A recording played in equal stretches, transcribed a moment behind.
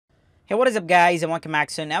Hey, what is up, guys, and welcome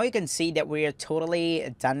back. So now you can see that we are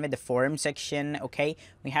totally done with the forum section. Okay,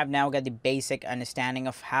 we have now got the basic understanding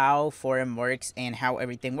of how forum works and how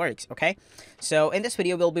everything works. Okay, so in this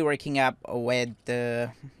video we'll be working up with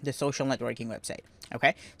the social networking website.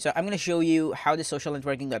 Okay, so I'm going to show you how the social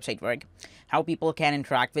networking website work, how people can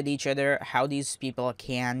interact with each other, how these people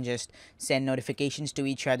can just send notifications to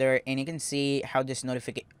each other, and you can see how this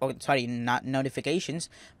not notifications,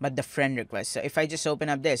 but the friend request. So if I just open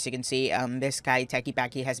up this, you can see this guy Taki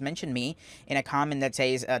Paki has mentioned me in a comment that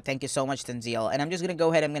says thank you so much, Tanzil, and I'm just gonna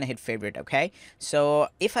go ahead, I'm gonna hit favorite. Okay, so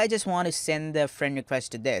if I just want to send the friend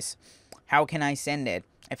request to this, how can I send it?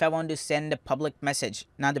 If I want to send a public message,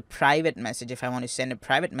 not a private message, if I want to send a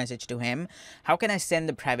private message to him, how can I send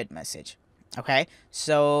the private message? Okay,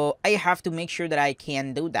 so I have to make sure that I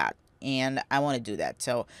can do that, and I want to do that.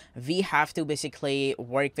 So we have to basically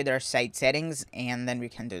work with our site settings, and then we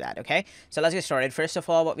can do that. Okay, so let's get started. First of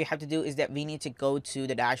all, what we have to do is that we need to go to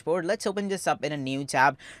the dashboard. Let's open this up in a new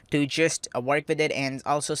tab to just work with it and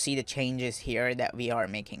also see the changes here that we are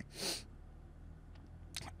making.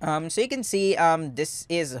 So you can see this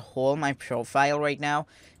is whole my profile right now.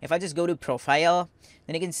 If I just go to profile,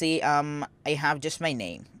 then you can see I have just my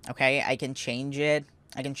name. Okay, I can change it.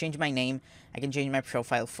 I can change my name. I can change my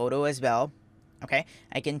profile photo as well. Okay,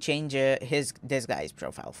 I can change this guy's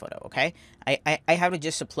profile photo. Okay, I have to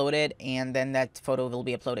just upload it, and then that photo will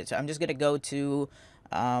be uploaded. So I'm just gonna go to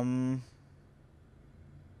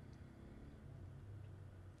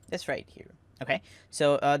this right here. Okay,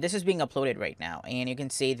 so this is being uploaded right now, and you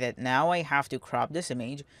can see that now I have to crop this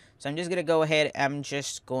image. So I'm just gonna go ahead, I'm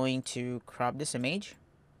just going to crop this image.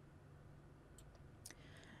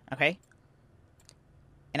 Okay,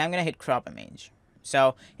 and I'm gonna hit crop image.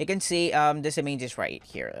 So you can see this image is right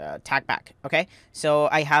here, tag back. Okay, so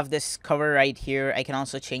I have this cover right here. I can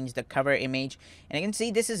also change the cover image, and you can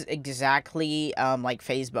see this is exactly like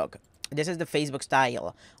Facebook. This is the Facebook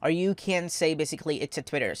style, or you can say basically it's a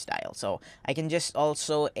Twitter style. So I can just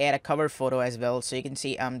also add a cover photo as well. So you can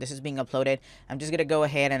see this is being uploaded. I'm just gonna go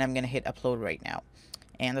ahead and I'm gonna hit upload right now,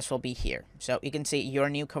 and this will be here. So you can see your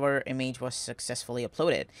new cover image was successfully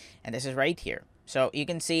uploaded, and this is right here. So you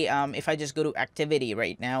can see if I just go to activity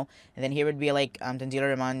right now, and then here would be like Tanzila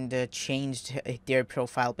Rahman changed their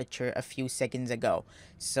profile picture a few seconds ago.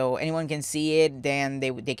 So anyone can see it, then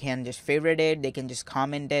they can just favorite it, they can just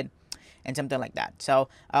comment it, and something like that. So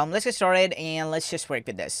let's get started and let's just work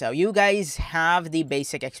with this. So you guys have the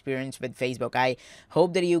basic experience with Facebook. I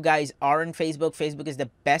hope that you guys are on Facebook. Facebook is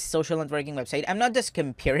the best social networking website. I'm not just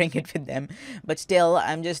comparing it with them, but still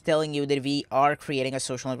I'm just telling you that we are creating a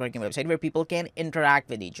social networking website where people can interact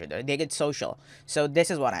with each other. They get social. So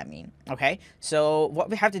this is what I mean. Okay, so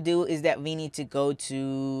what we have to do is that we need to go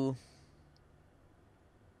to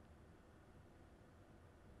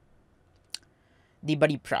the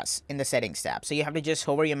buddy press in the settings tab. So you have to just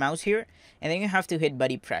hover your mouse here, and then you have to hit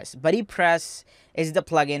buddy press. Buddy press is the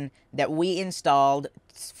plugin that we installed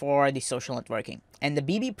for the social networking, and the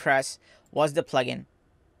BB press was the plugin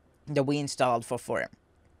that we installed for forum.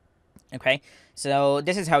 Okay, so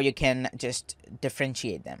this is how you can just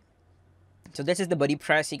differentiate them. So this is the buddy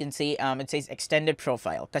press. You can see it says extended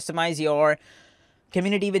profile. Customize your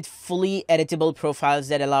community with fully editable profiles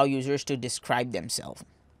that allow users to describe themselves.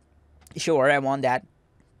 Sure, I want that.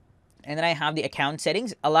 And then I have the account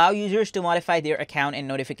settings. Allow users to modify their account and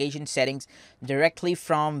notification settings directly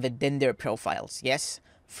from within their profiles. Yes.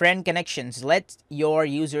 Friend connections. Let your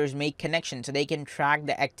users make connections so they can track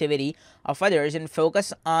the activity of others and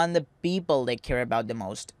focus on the people they care about the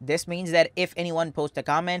most. This means that if anyone posts a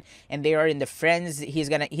comment and they are in the friends, he's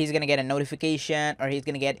gonna get a notification, or he's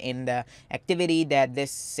gonna get in the activity that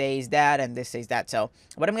this says that and this says that. So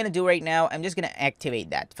what I'm gonna do right now, I'm just gonna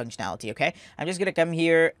activate that functionality. Okay, I'm just gonna come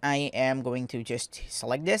here. I am going to just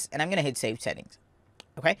select this, and I'm gonna hit save settings.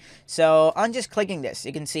 Okay, so on just clicking this,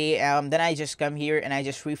 you can see then I just come here and I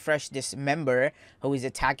just refresh this member who is a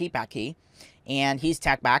Taki Paki, and he's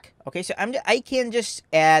tag back. Okay, so I can just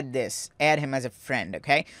add him as a friend.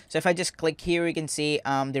 Okay, so if I just click here, you can see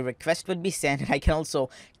the request would be sent, and I can also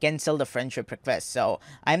cancel the friendship request. So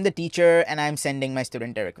I'm the teacher and I'm sending my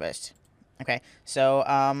student a request. Okay, so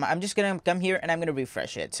I'm just gonna come here and I'm gonna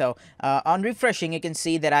refresh it. So on refreshing, you can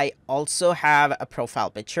see that I also have a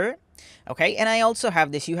profile picture. Okay, and I also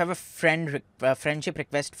have this. You have a friendship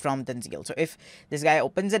request from Tanzil. So if this guy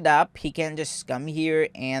opens it up, he can just come here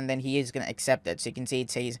and then he is gonna accept it. So you can see it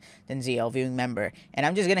says Tanzil viewing member, and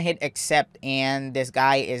I'm just gonna hit accept, and this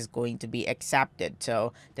guy is going to be accepted.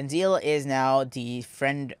 So Tanzil is now the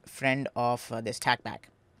friend of this tagback.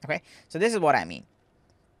 Okay, so this is what I mean.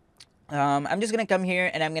 I'm just gonna come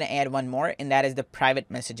here and I'm gonna add one more, and that is the private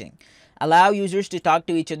messaging. Allow users to talk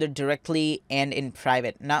to each other directly and in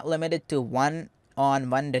private, not limited to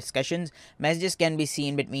one-on-one discussions. Messages can be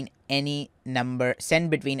seen between any number, sent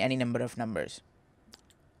between any number of numbers.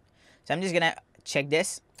 So I'm just gonna check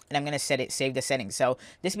this, and I'm gonna save the settings. So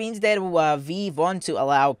this means that we want to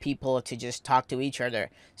allow people to just talk to each other.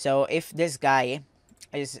 So if this guy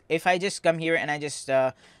if I just come here and I just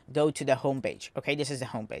go to the home page, okay, this is the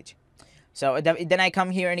home page. So then I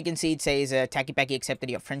come here and you can see it says Tacky Packy accepted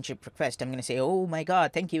your friendship request. I'm gonna say, oh my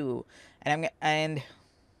god, thank you, and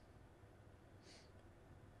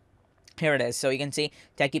here it is. So you can see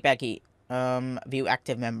Tacky Packy, view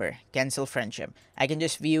active member, cancel friendship. I can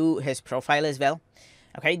just view his profile as well.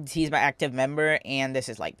 Okay, he's my active member, and this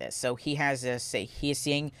is like this. So he has a say, he's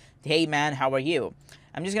saying, hey man, how are you?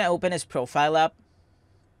 I'm just gonna open his profile up.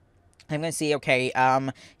 I'm gonna see, okay,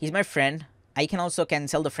 he's my friend. I can also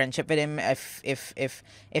cancel the friendship with him if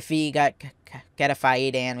we get a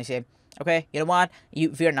fight and we say, okay, you know what,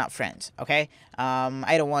 we're not friends, okay,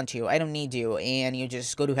 I don't want you, I don't need you, and you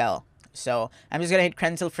just go to hell. So I'm just gonna hit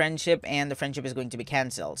cancel friendship, and the friendship is going to be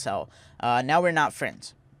canceled. So now we're not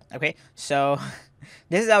friends. Okay, so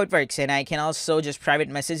this is how it works. And I can also just private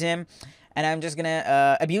message him, and I'm just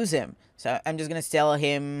gonna abuse him. So I'm just gonna tell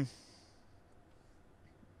him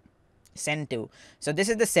send to. So this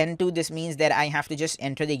is the send to. This means that I have to just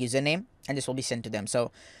enter the username, and this will be sent to them.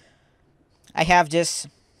 So I have just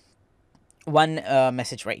one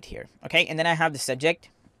message right here. Okay, and then I have the subject.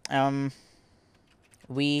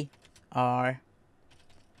 We are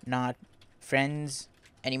not friends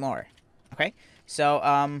anymore. Okay, so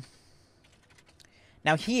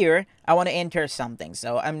now here I want to enter something.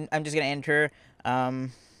 So I'm just gonna enter I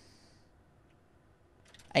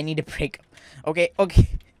need a breakup. Okay.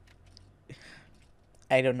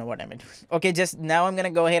 I don't know what I'm doing. Okay, just now I'm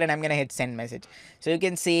gonna go ahead and I'm gonna hit send message. So you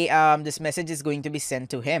can see this message is going to be sent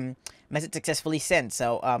to him. Message successfully sent.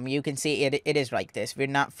 So you can see it is like this. We're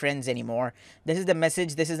not friends anymore. This is the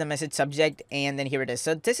message. This is the message subject, and then here it is.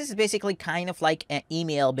 So this is basically kind of like an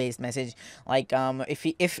email based message. Like if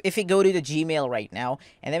we go to the Gmail right now,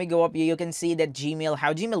 and then we go up here, you can see that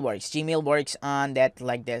how Gmail works. Gmail works on that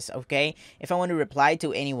like this. Okay, if I want to reply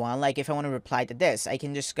to anyone, like if I want to reply to this, I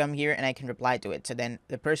can just come here and I can reply to it. So then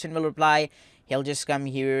the person will reply. He'll just come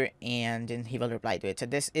here and then he will reply to it. So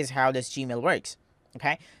this is how this Gmail works.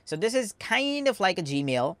 Okay, so this is kind of like a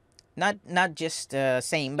Gmail, not just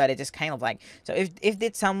same, but it is kind of like. So if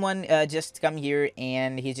did someone just come here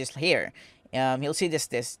and he's just here, he'll see this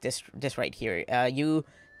right here.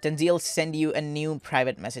 Tanzil send you a new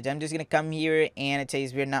private message. I'm just gonna come here and it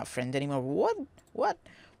says we're not friends anymore. What?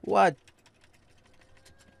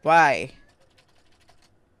 Why?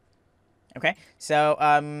 Okay, so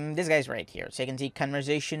this guy's right here. So you can see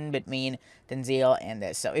conversation between Tanzil and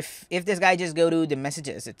this. So if this guy just go to the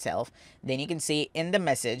messages itself, then you can see in the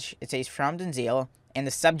message it says from Tanzil, and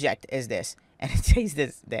the subject is this, and it says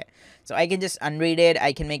this there. So I can just unread it.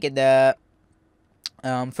 I can make it the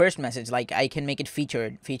first message. Like I can make it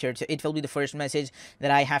featured. So it will be the first message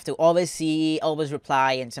that I have to always see, always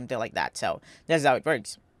reply, and something like that. So that's how it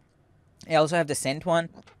works. I also have the sent one.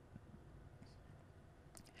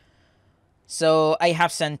 So I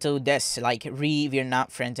have sent to this, like, we're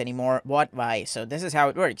not friends anymore. What? Why? So this is how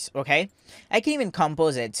it works, okay? I can even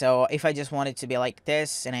compose it. So if I just want it to be like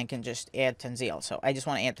this, and I can just add Tanzil. So I just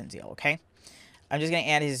want to add Tanzil, okay? I'm just going to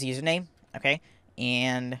add his username, okay?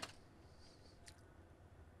 And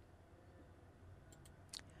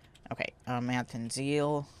okay, add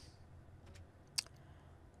Tanzil.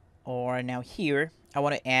 Or now here, I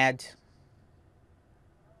want to add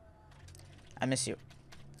I miss you.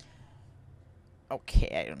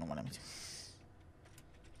 Okay, I don't know what I'm doing.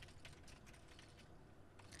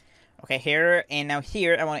 Okay, here, and now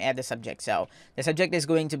here, I want to add the subject. So, the subject is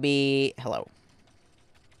going to be hello.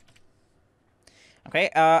 Okay,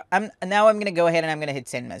 I'm gonna go ahead and I'm gonna hit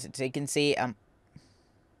send message. So you can see,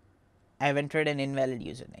 I've entered an invalid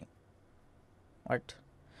username. What?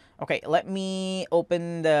 Okay, let me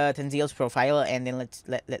open the Tanzil's profile, and then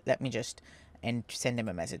let me just and send him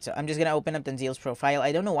a message. So I'm just gonna open up Tanzil's profile.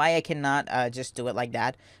 I don't know why I cannot just do it like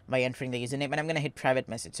that by entering the username, and I'm gonna hit private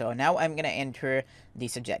message. So now I'm gonna enter the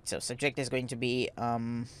subject. So subject is going to be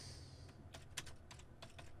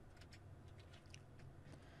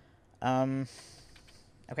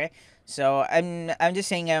okay. So I'm just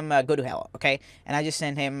saying go to hell, okay? And I just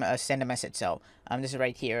send him send a message. So this is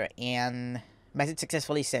right here, and message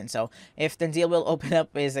successfully sent. So if Tanzil will open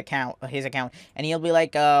up his account, and he'll be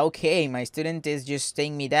like, okay, my student is just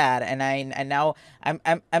saying me that, and now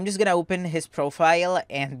I'm just gonna open his profile,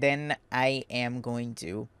 and then I am going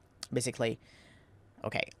to basically.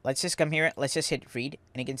 Okay, let's just come here. Let's just hit read,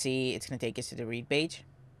 and you can see it's gonna take us to the read page.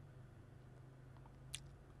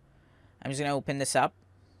 I'm just gonna open this up,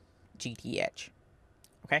 GTH.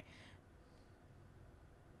 Okay.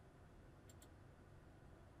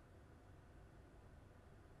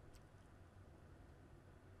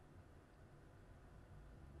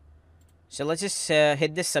 So let's just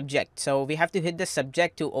hit the subject. So we have to hit the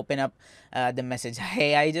subject to open up the message.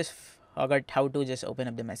 Hey, I just forgot how to just open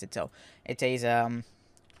up the message. So it says,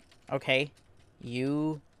 okay,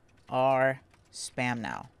 you are spam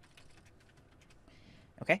now.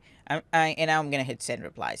 Okay, and now I'm gonna hit send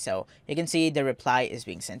reply. So you can see the reply is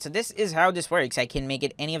being sent. So this is how this works. I can make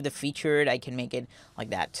it any of the featured. I can make it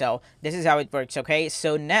like that. So this is how it works. Okay,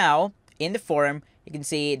 so now in the forum, you can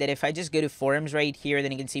see that if I just go to forums right here,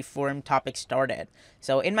 then you can see forum topic started.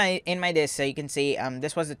 So in my this, you can see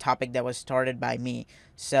this was the topic that was started by me.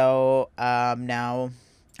 So now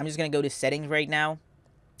I'm just gonna go to settings right now.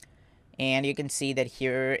 And you can see that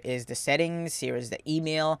here is the settings, here is the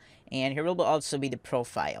email, and here will also be the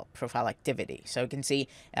profile activity. So you can see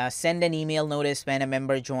send an email notice when a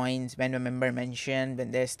member joins, when a member mentioned,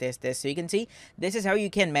 when this. So you can see this is how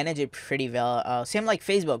you can manage it pretty well. Same like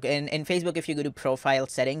Facebook. In Facebook, if you go to profile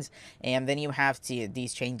settings, and then you have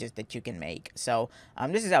these changes that you can make. So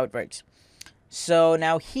this is how it works. So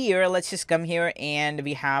now here, let's just come here and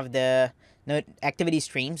we have the activity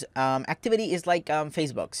streams. Activity is like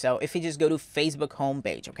Facebook. So if you just go to Facebook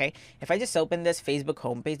homepage, okay, if I just open this Facebook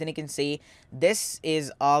homepage, then you can see this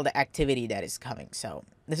is all the activity that is coming. So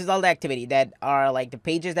this is all the activity that are like the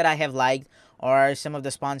pages that I have liked, or some of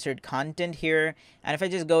the sponsored content here. And if I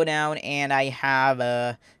just go down and I have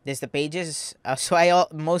this the pages, so I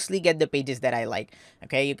mostly get the pages that I like.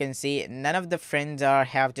 Okay, you can see none of the friends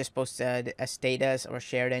have just posted a status or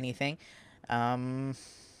shared anything.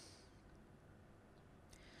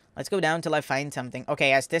 Let's go down till I find something. Okay,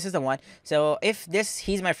 yes, this is the one. So if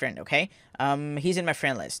he's my friend, okay? He's in my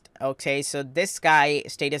friend list. Okay, so this guy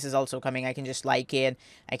status is also coming. I can just like it,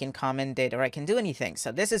 I can comment it, or I can do anything.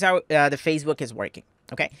 So this is how the Facebook is working.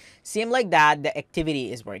 Okay, same like that, the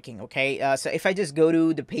activity is working. Okay, so if I just go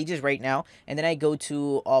to the pages right now, and then I go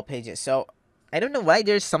to all pages. So I don't know why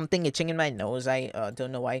there's something itching in my nose. I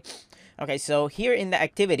don't know why. Okay, so here in the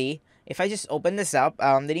activity, if I just open this up,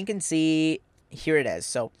 then you can see here it is.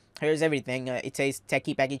 So here's everything. It says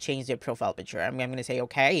Techie Packy changed their profile picture. I'm gonna say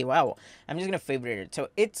okay. Wow. I'm just gonna favorite it. So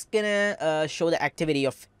it's gonna show the activity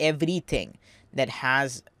of everything that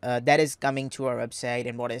has that is coming to our website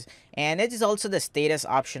and what is. And it is also the status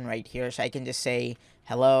option right here. So I can just say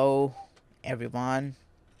hello, everyone.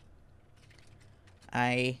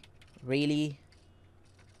 I really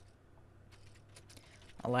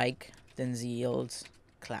like Denziel's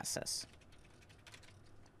classes.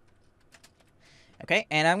 Okay,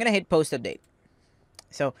 and I'm gonna hit post update.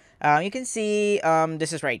 So you can see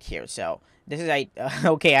this is right here. So this is right.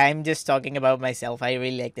 Okay, I'm just talking about myself. I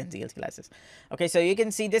really like Denziel's classes. Okay, so you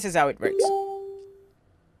can see this is how it works.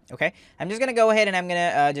 Okay, I'm just gonna go ahead and I'm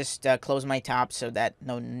gonna just close my tab so that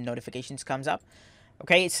no notifications comes up.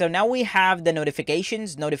 Okay, so now we have the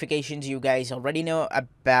notifications. Notifications, you guys already know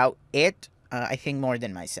about it. I think more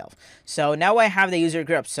than myself. So now I have the user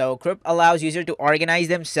group. So group allows user to organize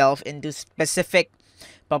themselves into specific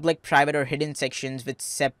public, private, or hidden sections with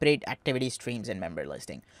separate activity streams and member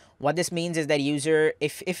listing. What this means is that user,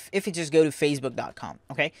 if you just go to facebook.com,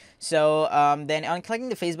 okay, so then on clicking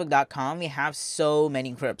the facebook.com, we have so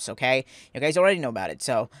many groups, okay, you guys already know about it.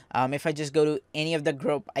 So if I just go to any of the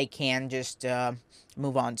group, I can just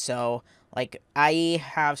move on. So like I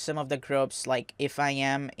have some of the groups, like if I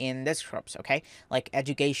am in this groups, okay, like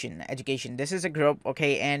education, this is a group,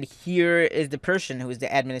 okay, and here is the person who is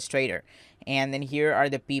the administrator, and then here are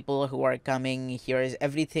the people who are coming. Here is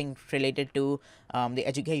everything related to the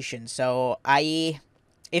education. So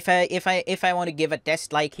if I want to give a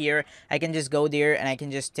test, like here, I can just go there and I can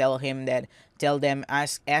just tell them,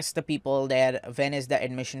 ask the people that when is the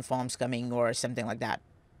admission forms coming or something like that.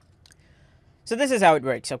 So this is how it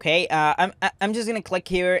works, okay? I'm just gonna click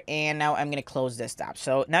here, and now I'm gonna close this tab.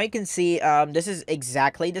 So now you can see this is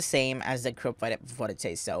exactly the same as the group what it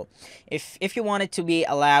says. So if you want it to be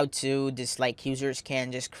allowed to, just like users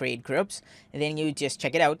can just create groups, and then you just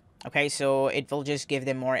check it out. Okay, so it will just give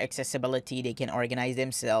them more accessibility. They can organize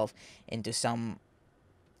themselves into some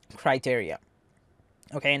criteria.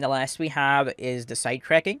 Okay, and the last we have is the site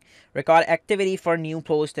tracking. Record activity for new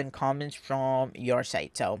posts and comments from your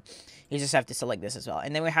site. So you just have to select this as well.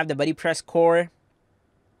 And then we have the BuddyPress core,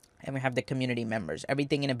 and we have the community members.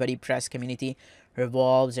 Everything in a BuddyPress community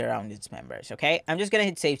revolves around its members. Okay, I'm just gonna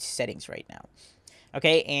hit save settings right now.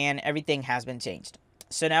 Okay, and everything has been changed.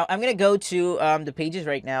 So now I'm gonna go to the pages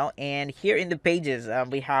right now, and here in the pages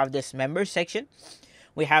we have this members section,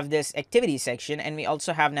 we have this activity section, and we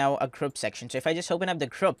also have now a group section. So if I just open up the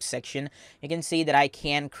group section, you can see that I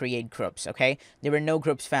can create groups. Okay, there were no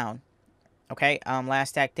groups found. Okay,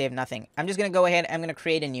 last active, nothing. I'm just gonna go ahead, I'm gonna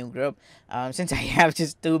create a new group, since I have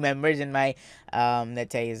just 2 members in my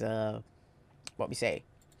let's say is what we say,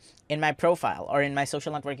 in my profile or in my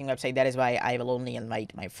social networking website. That is why I will only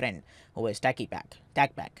invite my friend who is Tackback.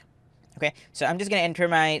 Okay, so I'm just gonna enter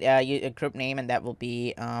my group name, and that will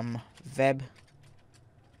be web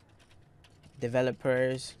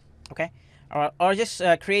developers. Okay, or just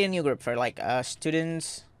create a new group for like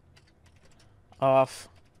students of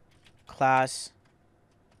class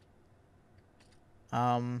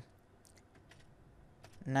 9B.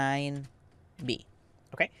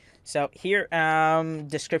 Okay, so here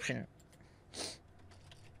description,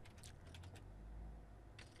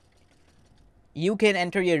 you can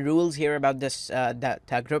enter your rules here about this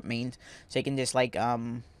that group means. So you can just like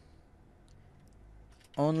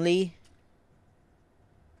only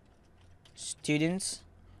students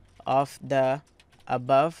of the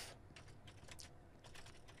above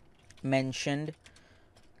mentioned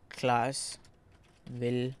class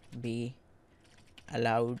will be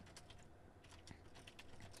allowed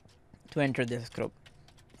to enter this group.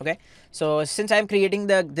 Okay, so since I'm creating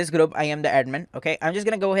this group, I am the admin. Okay, I'm just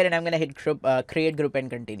gonna go ahead and I'm gonna hit group, create group, and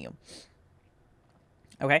continue.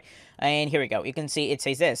 Okay, and here we go. You can see it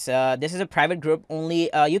says this is a private group only.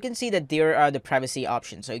 You can see that there are the privacy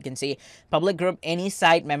options. So you can see public group, any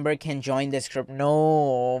site member can join this group.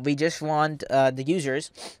 No, we just want the users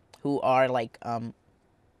who are like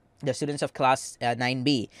the students of class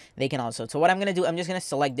 9B, they can also. So what I'm gonna do, I'm just gonna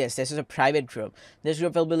select this is a private group. This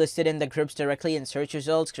group will be listed in the groups directly in search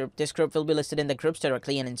results. This group will be listed in the groups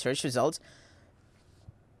directly and in search results.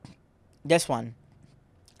 This one,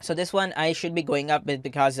 so this one I should be going up with,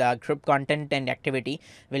 because group content and activity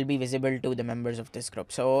will be visible to the members of this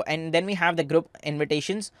group. So, and then we have the group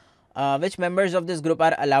invitations. Which members of this group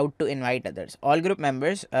are allowed to invite others? All group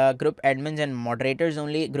members, group admins and moderators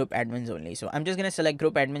only, group admins only. So I'm just gonna select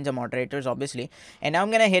group admins and moderators, obviously, and now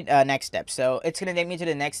I'm gonna hit next step. So it's gonna take me to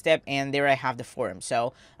the next step, and there I have the forum.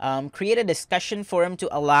 So create a discussion forum to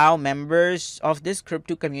allow members of this group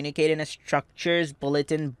to communicate in a structured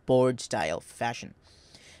bulletin board style fashion.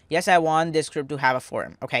 Yes, I want this group to have a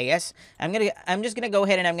forum. Okay, yes, I'm just gonna go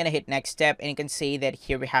ahead and I'm gonna hit next step, and you can see that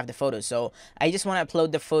here we have the photo. So I just want to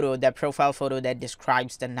upload the photo, that profile photo that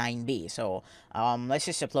describes the 9B. So let's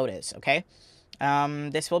just upload this. Okay,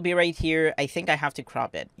 this will be right here. I think I have to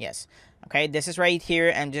crop it. Yes. Okay, this is right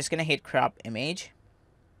here. I'm just gonna hit crop image.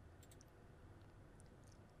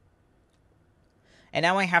 And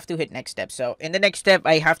now I have to hit next step. So in the next step,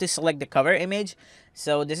 I have to select the cover image.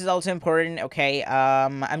 So this is also important. Okay,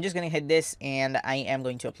 I'm just gonna hit this, and I am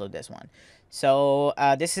going to upload this one. So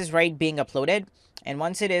this is right being uploaded, and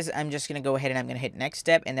once it is, I'm just gonna go ahead and I'm gonna hit next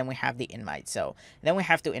step, and then we have the invite. So then we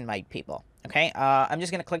have to invite people. Okay, I'm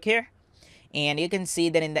just gonna click here, and you can see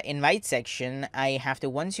that in the invite section, I have to,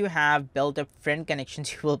 once you have built up friend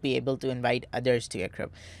connections, you will be able to invite others to your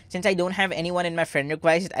group. Since I don't have anyone in my friend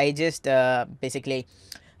request, I just basically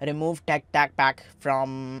removed Tackback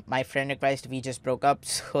from my friend request. We just broke up,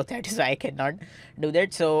 so that is why I cannot do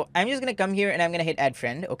that. So I'm just gonna come here and I'm gonna hit add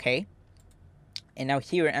friend. Okay, and now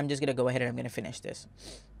here I'm just gonna go ahead and I'm gonna finish this.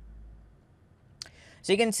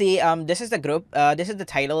 So you can see this is the group, this is the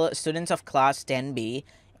title, students of class 10B,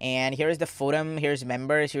 and here's the forum, here's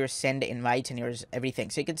members, here's send invites, and here's everything.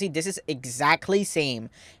 So you can see this is exactly same.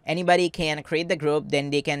 Anybody can create the group, then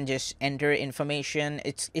they can just enter information.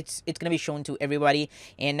 It's gonna be shown to everybody.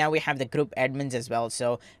 And now we have the group admins as well.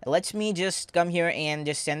 So let me just come here and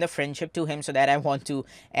just send a friendship to him, so that I want to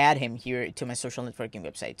add him here to my social networking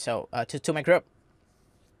website. So to my group,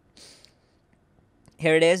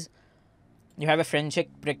 here it is. You have a friendship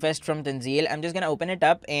request from Tanzil. I'm just gonna open it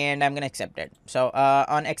up, and I'm gonna accept it. So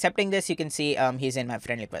on accepting this, you can see he's in my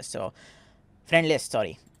friend request, so friend list,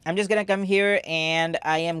 sorry. I'm just gonna come here, and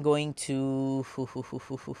I am going to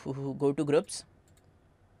go to groups.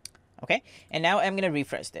 Okay, and now I'm gonna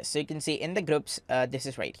refresh this. So you can see in the groups, this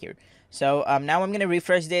is right here. So now I'm gonna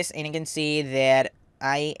refresh this, and you can see that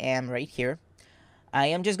I am right here. I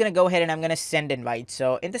am just gonna go ahead and I'm gonna send invites.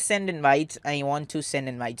 So in the send invites, I want to send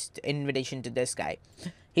invitation to this guy.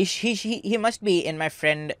 He must be in my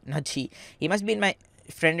friend, not he must be in my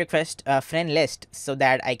friend request, friend list, so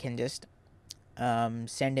that I can just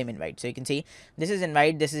send him invite. So you can see this is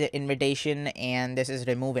invite, this is invitation, and this is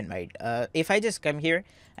remove invite. If I just come here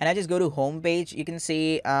and I just go to home page, you can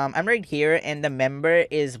see I'm right here and the member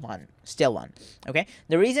is still one. Okay,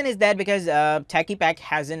 the reason is that because Tacky Pack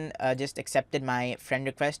hasn't just accepted my friend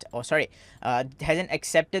request, or sorry, hasn't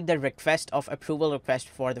accepted the request of approval request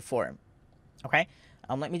for the forum. Okay,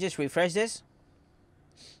 let me just refresh this.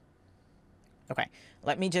 Okay,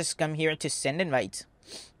 let me just come here to send invite.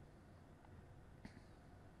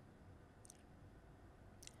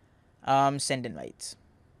 Send invites.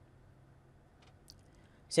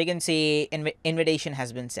 So you can see invitation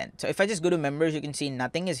has been sent. So if I just go to members, you can see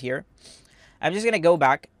nothing is here. I'm just gonna go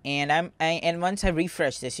back, and and once I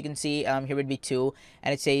refresh this, you can see here would be 2,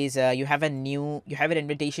 and it says you have an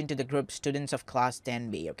invitation to the group students of class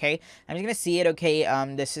 10B. Okay, I'm just gonna see it. Okay,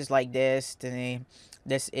 this is like this.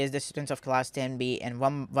 This is the students of class 10B, and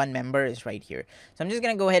one member is right here. So I'm just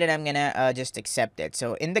gonna go ahead and I'm gonna just accept it.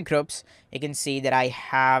 So in the groups, you can see that I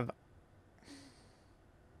have.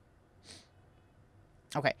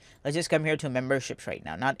 Okay, let's just come here to memberships right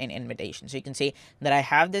now, not in invitation. So you can see that I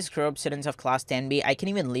have this group, students of class 10B. I can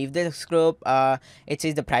even leave this group. It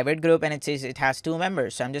says the private group, and it says it has 2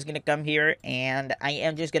 members. So I'm just going to come here, and I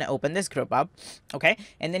am just going to open this group up. Okay,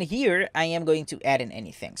 and then here, I am going to add in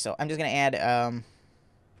anything. So I'm just going to add,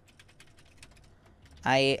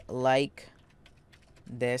 I like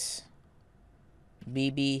this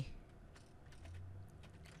BB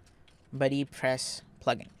Buddy Press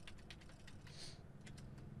plugin.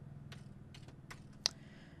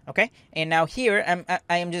 Okay, and now here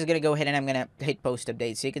I am just gonna go ahead and I'm gonna hit post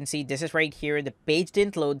update. So you can see this is right here. The page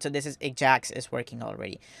didn't load, so this is Ajax is working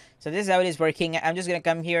already. So this is how it is working. I'm just gonna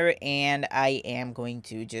come here and I am going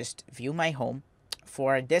to just view my home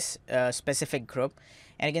for this specific group,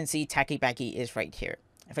 and you can see Tacky Packy is right here.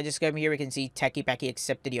 If I just come here, we can see Tacky Packy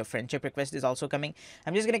accepted your friendship request is also coming.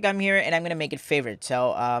 I'm just gonna come here and I'm gonna make it favorite.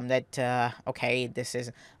 So okay, this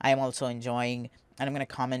is I am also enjoying, and I'm gonna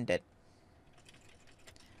comment it.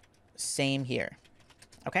 Same here.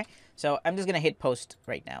 Okay, so I'm just gonna hit post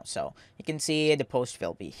right now, so you can see the post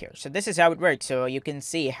will be here. So this is how it works. So you can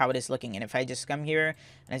see how it is looking, and if I just come here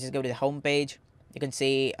and I just go to the home page, you can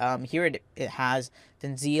see here it has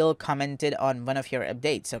Tanzil commented on one of your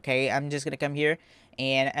updates. Okay, I'm just gonna come here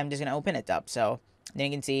and I'm just gonna open it up. So then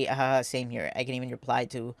you can see same here. I can even reply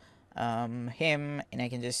to him, and I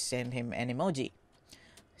can just send him an emoji.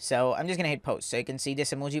 So I'm just gonna hit post, so you can see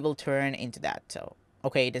this emoji will turn into that. So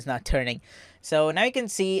okay, it is not turning. So now you can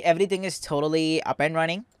see everything is totally up and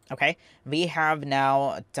running. Okay, we have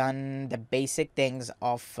now done the basic things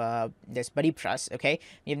of this Buddy Press. Okay,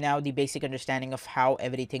 we have now the basic understanding of how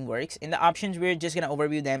everything works. In the options, we're just gonna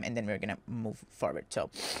overview them and then we're gonna move forward. So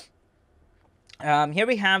here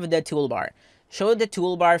we have the toolbar. Show the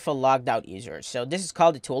toolbar for logged out users. So this is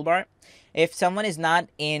called the toolbar. If someone is not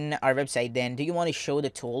in our website, then do you want to show the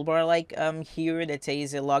toolbar like here that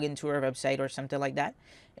says login to our website or something like that?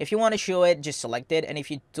 If you want to show it, just select it, and if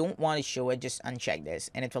you don't want to show it, just uncheck this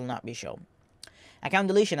and it will not be shown. Account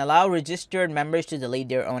deletion. Allow registered members to delete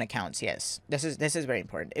their own accounts. Yes, this is very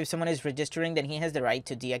important. If someone is registering, then he has the right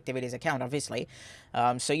to deactivate his account, obviously.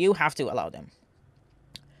 So you have to allow them.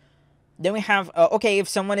 Then we have, okay, if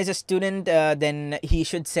someone is a student, then he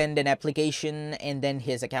should send an application and then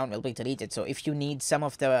his account will be deleted. So if you need some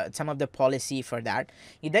of the policy for that,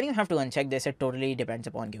 then you have to uncheck this. It totally depends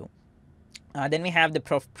upon you. Then we have the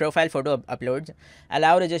profile photo uploads.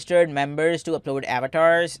 Allow registered members to upload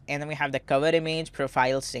avatars. And then we have the cover image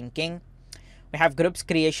profile syncing. We have groups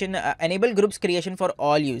creation. Enable groups creation for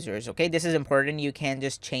all users. Okay, this is important. You can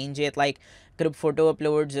just change it like group photo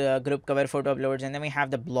uploads, group cover photo uploads, and then we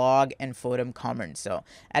have the blog and forum comments. So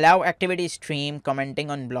allow activity stream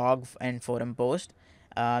commenting on blog and forum post.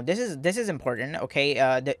 This is important.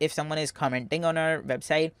 Okay, if someone is commenting on our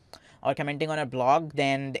website or commenting on a blog,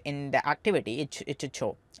 then in the activity it should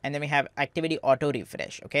show. And then we have activity auto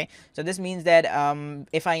refresh. Okay, so this means that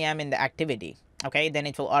if I am in the activity, okay, then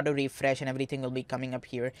it will auto refresh and everything will be coming up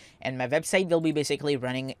here, and my website will be basically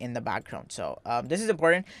running in the background. So this is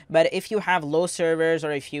important. But if you have low servers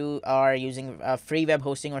or if you are using free web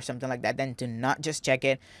hosting or something like that, then do not just check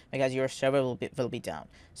it, because your server will be down.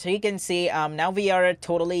 So you can see now we are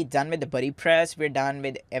totally done with the Buddy Press. We're done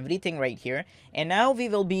with everything right here, and now we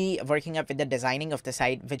will be working up with the designing of the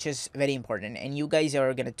site, which is very important, and you guys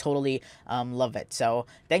are gonna totally love it. So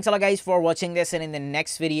thanks a lot guys for watching this, and in the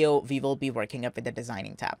next video we will be working up with the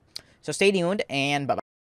designing tab. So stay tuned and bye bye.